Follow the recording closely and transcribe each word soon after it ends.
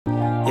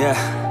Yeah.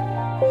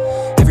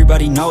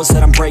 Everybody knows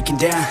that I'm breaking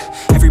down.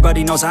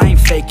 Everybody knows I ain't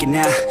faking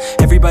now.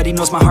 Everybody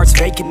knows my heart's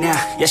vacant now.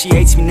 Yeah, she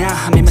hates me now,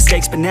 I made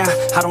mistakes, but now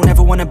I don't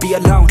ever wanna be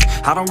alone.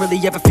 I don't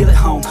really ever feel at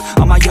home.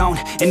 On my own,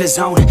 in the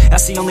zone,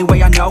 that's the only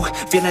way I know.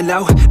 Feeling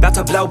low, about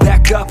to blow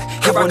back up.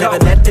 Here I never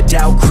let the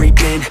doubt creep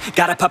in.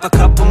 Gotta pop a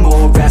couple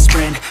more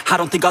aspirin. I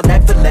don't think I'll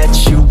ever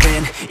let you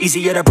in.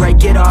 Easier to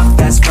break it off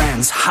best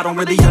friends. I don't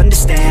really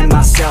understand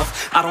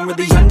myself. I don't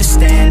really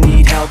understand,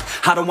 need help.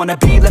 I don't wanna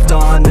be left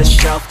on the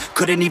shelf.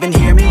 Couldn't even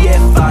hear me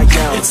if I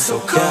yelled. It's so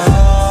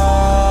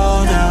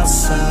cold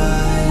outside,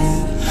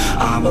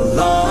 I'm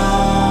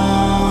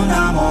alone,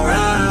 I'm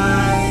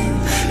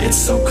alright. It's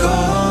so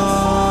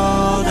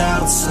cold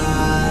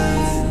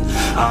outside,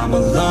 I'm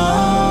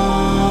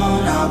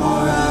alone, I'm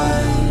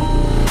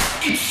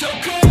alright. It's so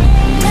cold.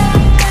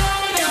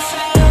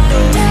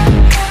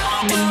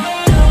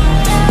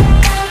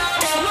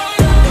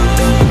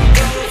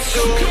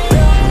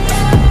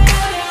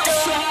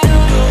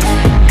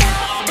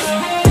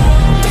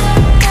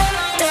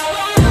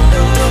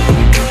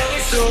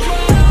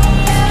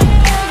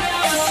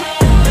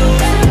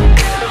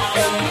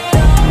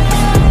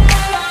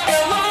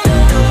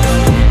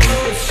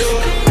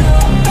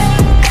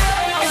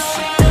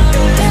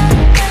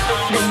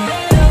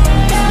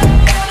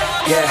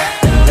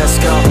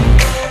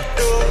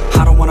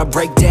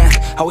 Break down,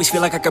 always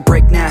feel like I could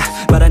break now,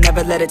 but I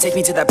never let it take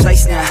me to that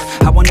place now.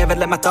 I won't ever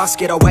let my thoughts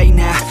get away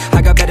now.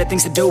 I got better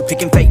things to do,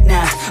 picking fate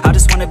now. I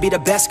just wanna be the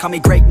best, call me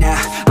great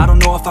now. I don't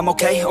know if I'm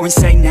okay or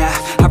insane now.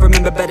 I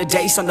remember better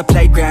days on the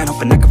playground,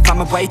 hoping I can find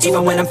my way.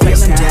 Even when I'm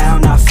feeling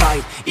down, I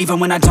fight. Even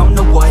when I don't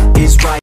know what is right.